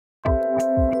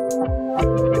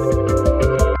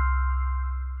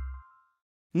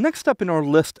Next up in our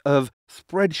list of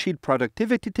spreadsheet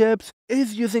productivity tips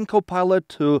is using Copilot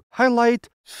to highlight,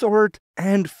 sort,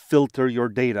 and filter your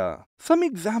data. Some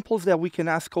examples that we can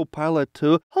ask Copilot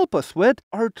to help us with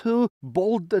are to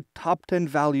bold the top 10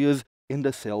 values in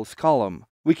the sales column.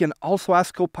 We can also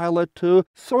ask Copilot to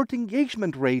sort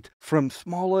engagement rate from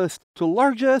smallest to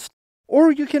largest, or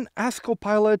you can ask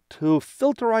Copilot to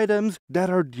filter items that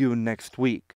are due next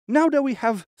week. Now that we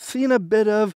have seen a bit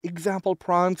of example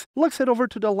prompts, let's head over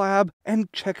to the lab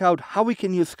and check out how we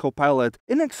can use Copilot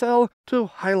in Excel to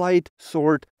highlight,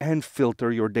 sort, and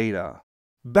filter your data.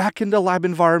 Back in the lab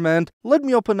environment, let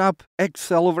me open up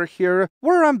Excel over here,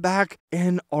 where I'm back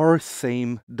in our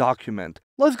same document.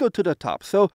 Let's go to the top.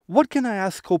 So what can I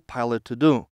ask Copilot to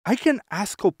do? I can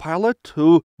ask Copilot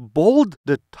to bold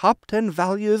the top 10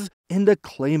 values in the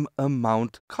claim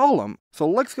amount column. So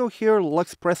let's go here,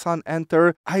 let's press on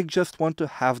enter. I just want to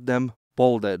have them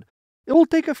bolded. It will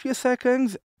take a few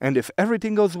seconds, and if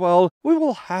everything goes well, we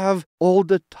will have all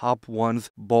the top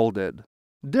ones bolded.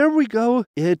 There we go,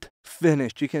 it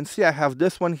finished. You can see I have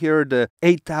this one here, the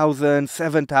 8,000,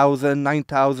 7,000,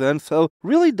 9,000. So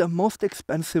really the most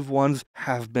expensive ones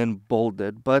have been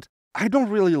bolded, but I don't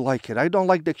really like it. I don't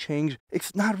like the change.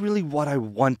 It's not really what I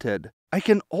wanted. I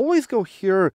can always go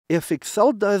here. If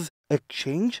Excel does a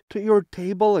change to your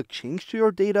table, a change to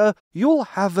your data, you'll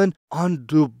have an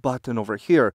undo button over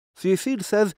here. So you see it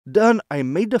says, done, I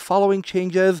made the following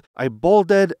changes. I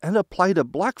bolded and applied a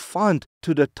black font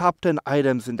to the top 10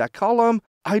 items in that column.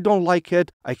 I don't like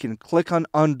it. I can click on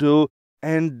undo,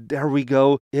 and there we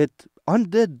go. It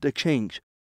undid the change.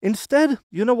 Instead,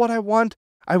 you know what I want?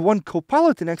 I want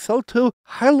Copilot in Excel to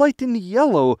highlight in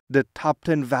yellow the top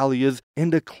 10 values in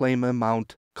the claim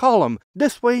amount column.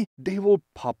 This way, they will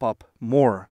pop up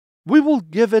more. We will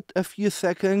give it a few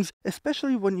seconds,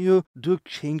 especially when you do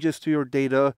changes to your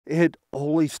data. It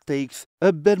always takes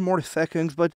a bit more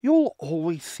seconds, but you'll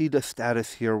always see the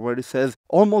status here where it says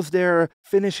almost there,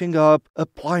 finishing up,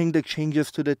 applying the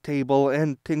changes to the table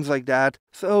and things like that.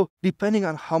 So depending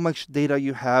on how much data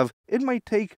you have, it might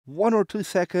take 1 or 2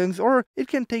 seconds, or it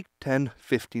can take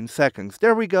 10-15 seconds.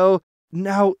 There we go.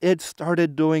 Now it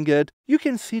started doing it. You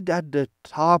can see that the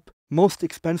top most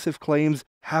expensive claims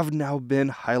have now been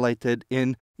highlighted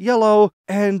in yellow,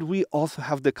 and we also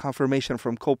have the confirmation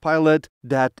from Copilot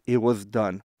that it was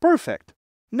done. Perfect.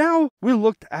 Now we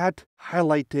looked at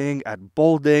highlighting, at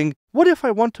bolding. What if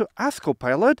I want to ask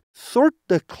Copilot, sort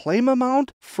the claim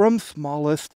amount from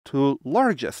smallest to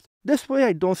largest? This way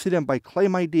I don't see them by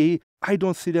claim ID, I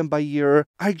don't see them by year,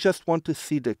 I just want to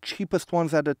see the cheapest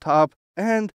ones at the top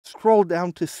and scroll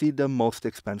down to see the most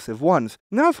expensive ones.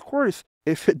 Now, of course,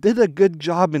 if it did a good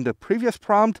job in the previous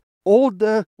prompt, all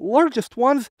the largest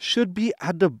ones should be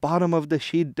at the bottom of the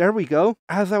sheet. There we go.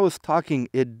 As I was talking,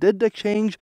 it did the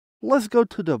change. Let's go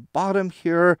to the bottom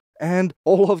here, and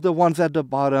all of the ones at the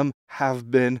bottom have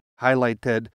been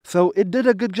highlighted. So it did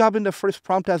a good job in the first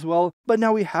prompt as well, but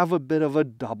now we have a bit of a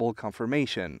double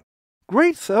confirmation.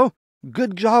 Great, so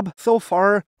good job so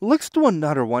far. Let's do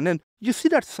another one. And you see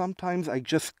that sometimes I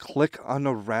just click on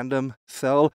a random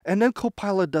cell, and then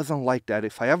Copilot doesn't like that.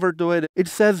 If I ever do it, it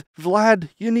says, Vlad,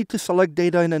 you need to select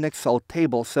data in an Excel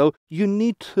table. So you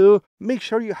need to make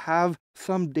sure you have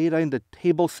some data in the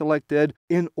table selected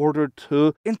in order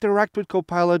to interact with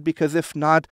Copilot, because if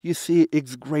not, you see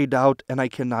it's grayed out and I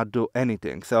cannot do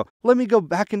anything. So let me go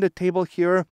back in the table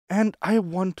here. And I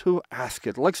want to ask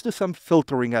it. Let's do some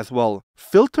filtering as well.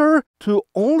 Filter to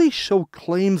only show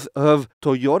claims of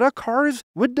Toyota cars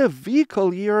with the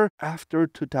vehicle year after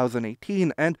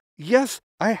 2018. And yes,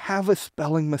 I have a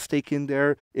spelling mistake in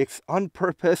there. It's on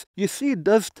purpose. You see, it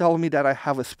does tell me that I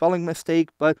have a spelling mistake,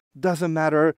 but doesn't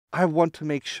matter. I want to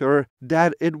make sure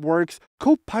that it works.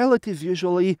 Copilot is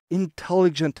usually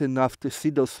intelligent enough to see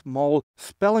those small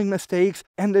spelling mistakes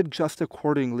and adjust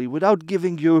accordingly without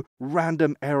giving you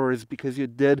random errors because you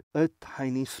did a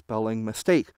tiny spelling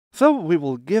mistake. So we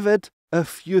will give it a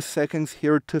few seconds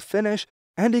here to finish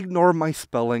and ignore my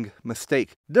spelling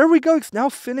mistake. There we go, it's now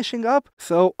finishing up.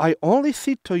 So I only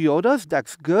see Toyotas,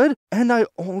 that's good, and I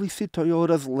only see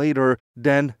Toyotas later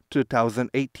than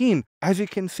 2018. As you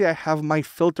can see, I have my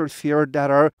filters here that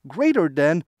are greater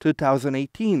than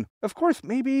 2018. Of course,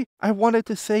 maybe I wanted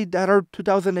to say that are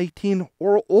 2018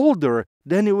 or older,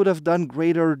 then it would have done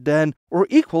greater than or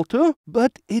equal to,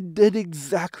 but it did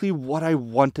exactly what I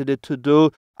wanted it to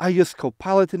do. I used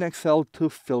Copilot in Excel to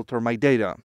filter my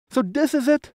data. So this is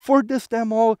it for this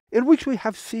demo, in which we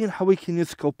have seen how we can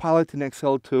use Copilot in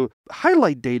Excel to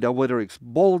highlight data, whether it's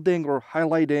bolding or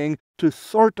highlighting, to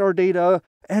sort our data,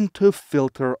 and to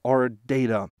filter our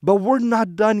data. But we're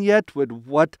not done yet with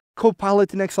what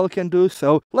Copilot in Excel can do.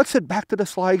 So let's head back to the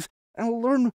slides and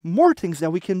learn more things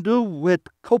that we can do with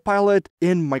Copilot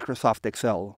in Microsoft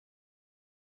Excel.